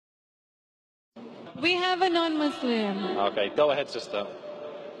We have a non-Muslim. Okay, go ahead, sister.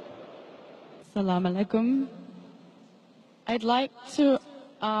 Assalamu alaikum. I'd like to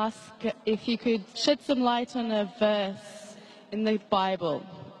ask if you could shed some light on a verse in the Bible.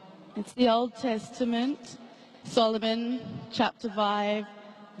 It's the Old Testament, Solomon chapter 5,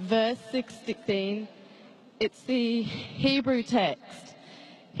 verse 16. It's the Hebrew text.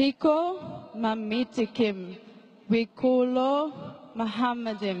 Hiko mamitikim wikulo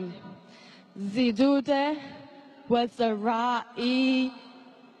Muhammadim zidude wazarai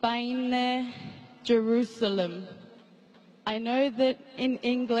baine Jerusalem. I know that in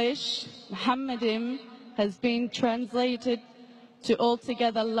English, Muhammadim has been translated to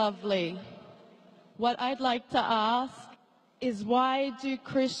altogether lovely. What I'd like to ask is, why do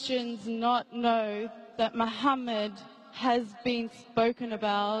Christians not know that Muhammad has been spoken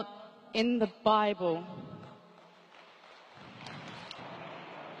about in the Bible?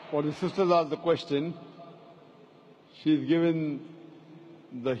 For the sisters asked the question, she's given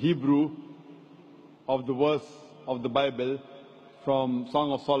the Hebrew of the verse of the Bible from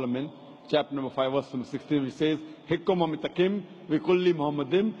Song of Solomon, chapter number 5, verse number 16, which says, Hikkum amitakim vikulli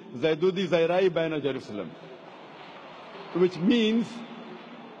Muhammadim zaidudi zairai baina Jerusalem. Which means,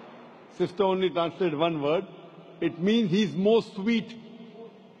 sister only translated one word, it means he's most sweet,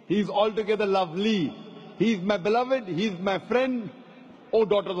 he's altogether lovely, he's my beloved, he's my friend, O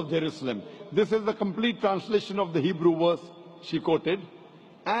daughters of Jerusalem. This is the complete translation of the Hebrew verse she quoted.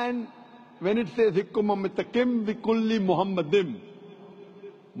 And when it says, Hikkum amitakim vikulli Muhammadim,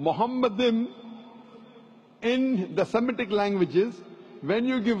 Muhammadim in the Semitic languages, when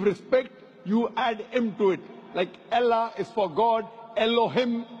you give respect, you add im to it. Like Allah is for God,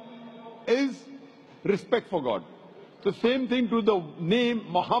 Elohim is respect for God. The same thing to the name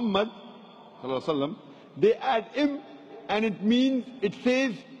Muhammad, they add im, and it means, it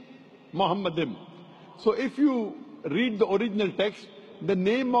says Muhammadim. So if you read the original text, the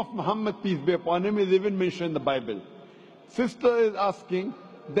name of Muhammad, peace be upon him, is even mentioned in the Bible. Sister is asking,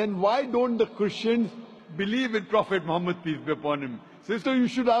 then why don't the Christians believe in Prophet Muhammad, peace be upon him? Sister, you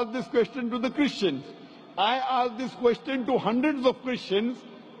should ask this question to the Christians. I asked this question to hundreds of Christians.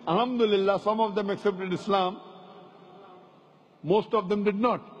 Alhamdulillah, some of them accepted Islam. Most of them did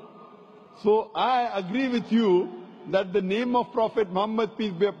not. So I agree with you that the name of Prophet Muhammad,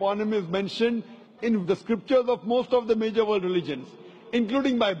 peace be upon him, is mentioned in the scriptures of most of the major world religions,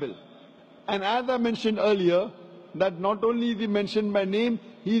 including Bible. And as I mentioned earlier, that not only is he mentioned by name,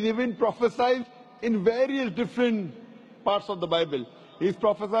 he is even prophesied in various different parts of the Bible. He is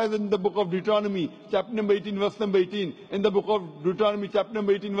prophesied in the book of Deuteronomy, chapter number 18, verse number 18. In the book of Deuteronomy, chapter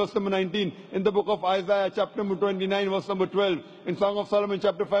number 18, verse number 19. In the book of Isaiah, chapter number 29, verse number 12. In Song of Solomon,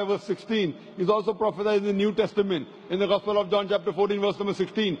 chapter 5, verse 16. He is also prophesied in the New Testament. In the Gospel of John, chapter 14, verse number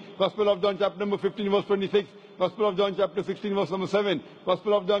 16. Gospel of John, chapter number 15, verse 26. Gospel of John, chapter 16, verse number 7.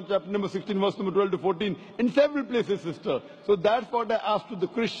 Gospel of John, chapter number 16, verse number 12 to 14. In several places, sister. So that's what I asked to the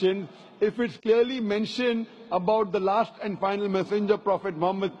Christians. If it's clearly mentioned about the last and final messenger, Prophet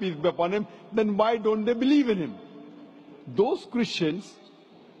Muhammad, peace be upon him, then why don't they believe in him? Those Christians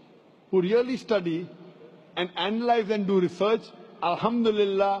who really study and analyze and do research,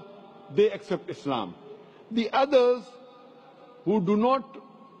 alhamdulillah, they accept Islam. The others who do not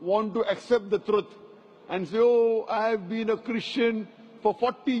want to accept the truth and say, oh, I have been a Christian for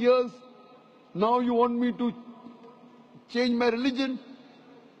 40 years, now you want me to change my religion?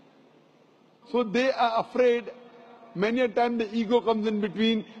 So they are afraid. Many a time the ego comes in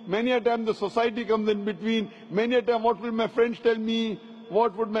between. Many a time the society comes in between. Many a time, what will my friends tell me?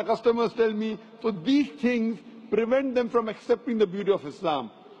 What would my customers tell me? So these things prevent them from accepting the beauty of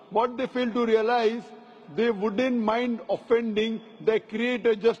Islam. What they fail to realize, they wouldn't mind offending their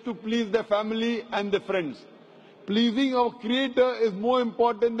Creator just to please their family and their friends. Pleasing our Creator is more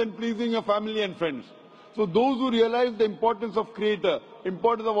important than pleasing your family and friends. So those who realize the importance of Creator,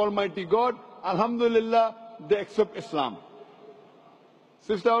 importance of Almighty God, alhamdulillah, they accept Islam.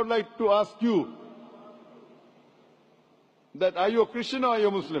 Sister, I would like to ask you that are you a Christian or are you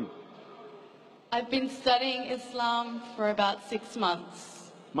a Muslim? I've been studying Islam for about 6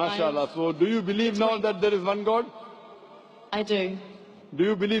 months. MashaAllah. So do you believe now that there is one God? I do. Do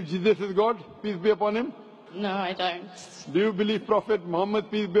you believe Jesus is God? Peace be upon him. No, I don't. Do you believe Prophet Muhammad,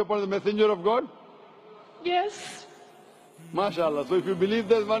 peace be upon him, the messenger of God? Yes. MashaAllah. So if you believe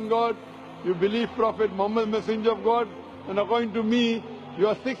there is one God, you believe Prophet Muhammad, messenger of God, and according to me, you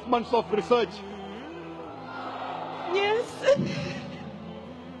are 6 months of research. Yes.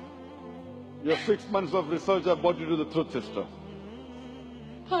 Your 6 months of research have brought you to the truth, sister.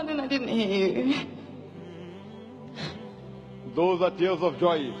 Pardon, I didn't hear you. Those are tears of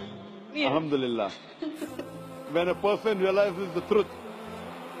joy. Yes. Alhamdulillah. When a person realizes the truth,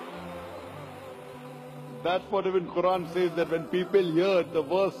 that's what even Quran says, that when people hear the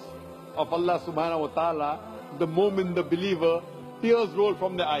verse of Allah subhanahu wa ta'ala, the moment the believer, tears roll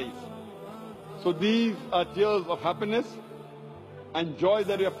from their eyes. So these are tears of happiness and joy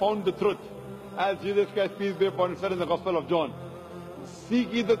that we have found the truth. As Jesus Christ, peace be upon him, said in the Gospel of John,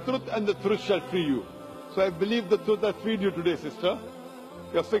 seek ye the truth and the truth shall free you. So I believe the truth has freed you today, sister.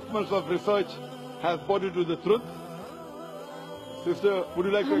 Your 6 months of research has brought you to the truth. Sister, would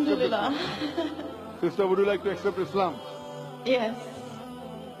you like to accept Islam? Sister, would you like to accept Islam? Yes.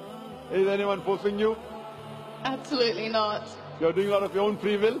 Is anyone forcing you? Absolutely not. You're doing it out of your own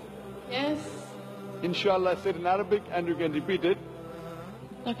free will? Yes. Inshallah, I said in Arabic and you can repeat it.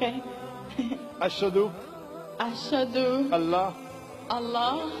 Okay. Ashhadu Ashhadu Allah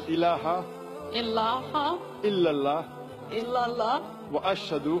Allah ilaha ilaha illallah illallah wa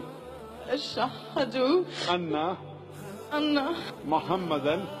ashhadu ashhadu anna anna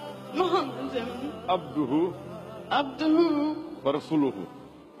Muhammadan Muhammadan abduhu abduhu wa rasuluhu.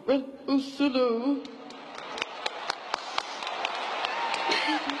 wa rasuluhu.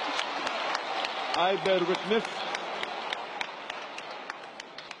 I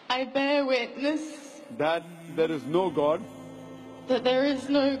bear witness that there is no God that there is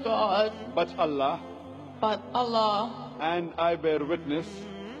no God but Allah, but Allah, and I bear witness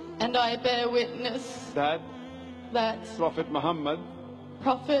and I bear witness that that Prophet Muhammad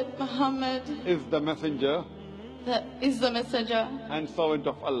Prophet Muhammad is the messenger that is the messenger and servant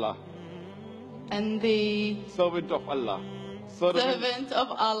of Allah. and the Servant of Allah. servant of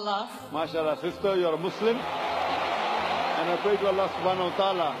Allah. MashaAllah, sister, you're a Muslim. And I pray to Allah subhanahu wa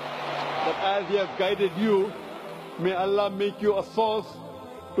ta'ala that as He has guided you, may Allah make you a source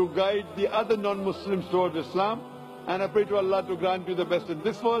to guide the other non-Muslims towards Islam. And I pray to Allah to grant you the best in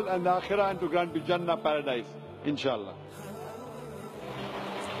this world and the Akhirah, and to grant you Jannah, paradise. Inshallah.